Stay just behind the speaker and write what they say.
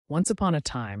Once upon a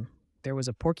time, there was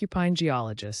a porcupine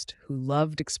geologist who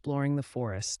loved exploring the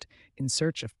forest in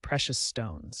search of precious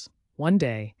stones. One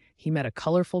day, he met a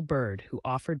colorful bird who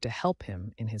offered to help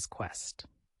him in his quest.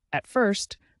 At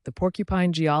first, the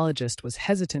porcupine geologist was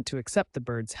hesitant to accept the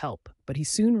bird's help, but he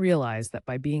soon realized that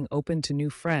by being open to new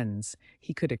friends,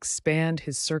 he could expand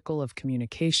his circle of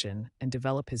communication and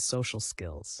develop his social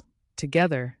skills.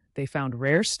 Together, they found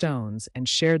rare stones and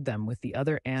shared them with the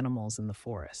other animals in the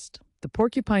forest. The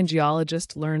porcupine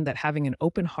geologist learned that having an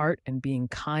open heart and being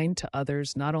kind to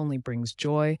others not only brings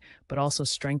joy, but also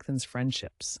strengthens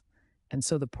friendships. And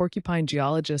so the porcupine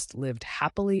geologist lived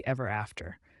happily ever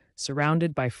after,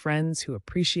 surrounded by friends who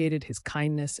appreciated his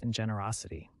kindness and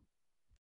generosity.